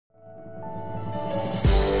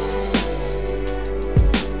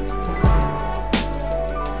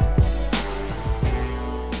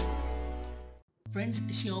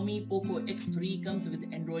Xiaomi Poco X3 comes with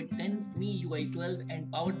Android 10, MIUI 12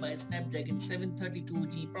 and powered by Snapdragon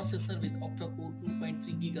 732G processor with octa-core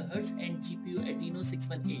 2.3 GHz and GPU Adreno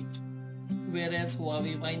 618. Whereas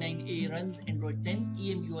Huawei Y9a runs Android 10,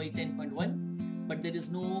 EMUI 10.1, but there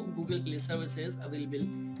is no Google Play services available,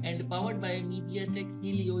 and powered by MediaTek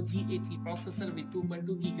Helio G80 processor with 2.2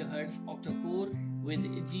 GHz octa-core with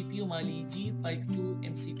GPU Mali G52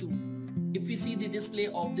 MC2. If we see the display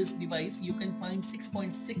of this device, you can find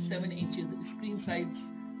 6.67 inches screen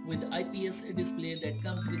size with IPS display that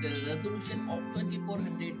comes with a resolution of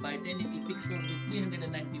 2400 by 1080 pixels with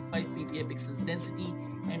 395 ppi pixels density,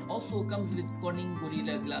 and also comes with Corning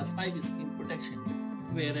Gorilla Glass 5 screen protection.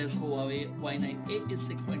 Whereas Huawei Y9a is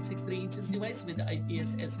 6.63 inches device with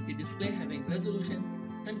IPS LCD display having resolution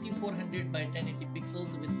 2400 by 1080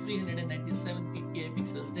 pixels with 397 ppi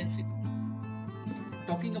pixels density.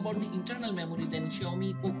 Talking about the internal memory, then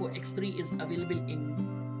Xiaomi Poco X3 is available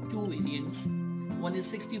in two variants. One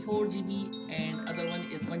is 64GB and other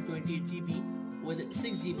one is 128GB with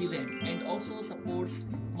 6GB RAM, and also supports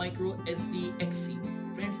micro SD XC.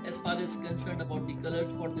 Friends, as far as concerned about the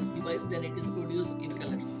colors for this device, then it is produced in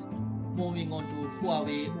colors. Moving on to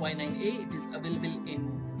Huawei Y9a, it is available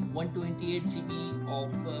in 128GB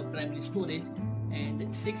of primary storage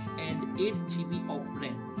and 6 and 8GB of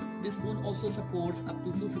RAM. This phone also supports up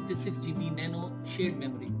to 256GB nano shared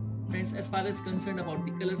memory. Friends, as far as concerned about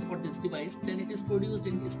the colors for this device, then it is produced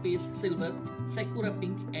in space silver, sakura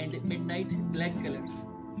pink and midnight black colors.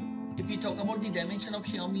 If we talk about the dimension of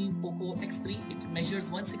Xiaomi Poco X3, it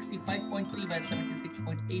measures 165.3 by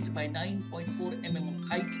 76.8 by 9.4 mm of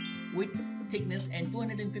height, width, thickness and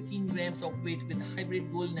 215 grams of weight with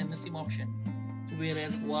hybrid dual nano SIM option.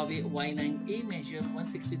 Whereas Huawei Y9a measures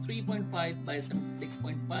 163.5 by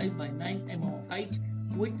 76.5 by 9 mm of height,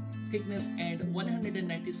 width, thickness and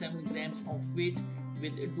 197 grams of weight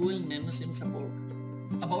with dual nano SIM support.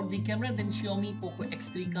 About the camera, then Xiaomi Poco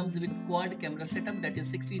X3 comes with quad camera setup, that is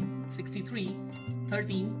 63,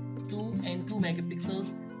 13, 2 and 2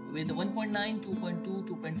 megapixels with 1.9, 2.2,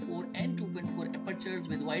 2.4 and 2.4 apertures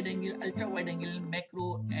with wide angle, ultra wide angle,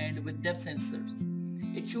 macro and with depth sensors.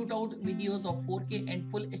 It shoots out videos of 4K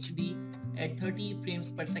and Full HD at 30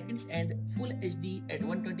 frames per second and Full HD at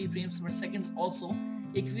 120 frames per second, also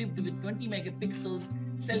equipped with 20 megapixels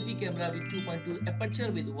selfie camera with 2.2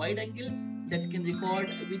 aperture with wide angle that can record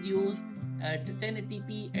videos at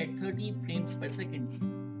 1080p at 30 frames per second.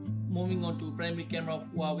 Moving on to primary camera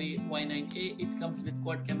of Huawei Y9a, it comes with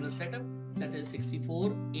quad camera setup, that is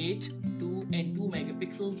 64, 8, 2 and 2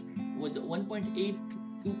 megapixels with 1.8,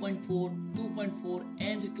 2.4, 2.4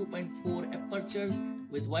 and 2.4 apertures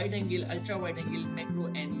with wide angle, ultra wide angle, macro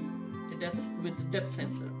and depth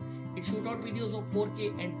sensor. It shoots out videos of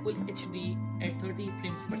 4K and Full HD at 30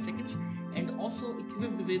 frames per second, and also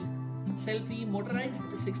equipped with selfie motorized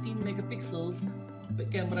 16 megapixels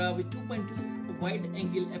camera with 2.2 wide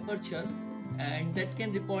angle aperture, and that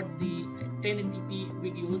can record the 1080p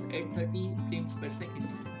videos at 30 frames per second.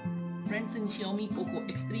 Friends, in Xiaomi Poco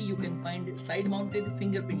X3 you can find side mounted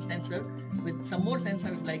fingerprint sensor with some more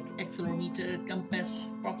sensors like accelerometer, compass,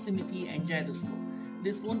 proximity and gyroscope.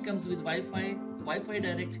 This phone comes with Wi-Fi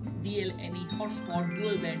direct, DLNE, hotspot,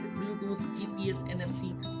 dual band, Bluetooth, GPS,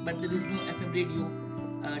 NFC, but there is no FM radio.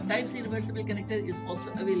 Type-C reversible connector is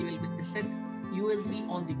also available with the set, USB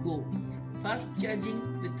on the go. Fast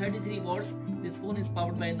charging with 33 watts. This phone is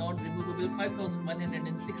powered by non-removable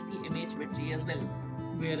 5160 mAh battery as well.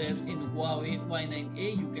 Whereas in Huawei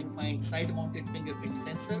Y9a you can find side-mounted fingerprint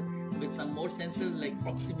sensor with some more sensors like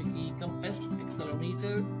proximity, compass,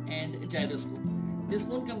 accelerometer and gyroscope. This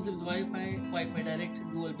phone comes with Wi-Fi direct,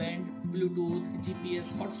 dual band, Bluetooth,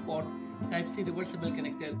 GPS, hotspot, Type-C reversible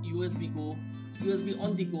connector, USB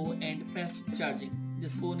on the go and fast charging.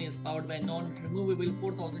 This phone is powered by non-removable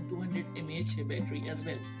 4200 mAh battery as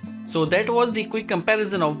well. So that was the quick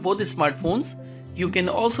comparison of both smartphones. You can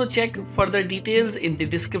also check further details in the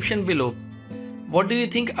description below. What do you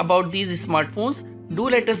think about these smartphones? Do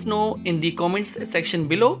let us know in the comments section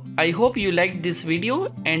below. I hope you liked this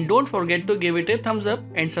video and don't forget to give it a thumbs up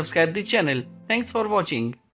and subscribe the channel. Thanks for watching.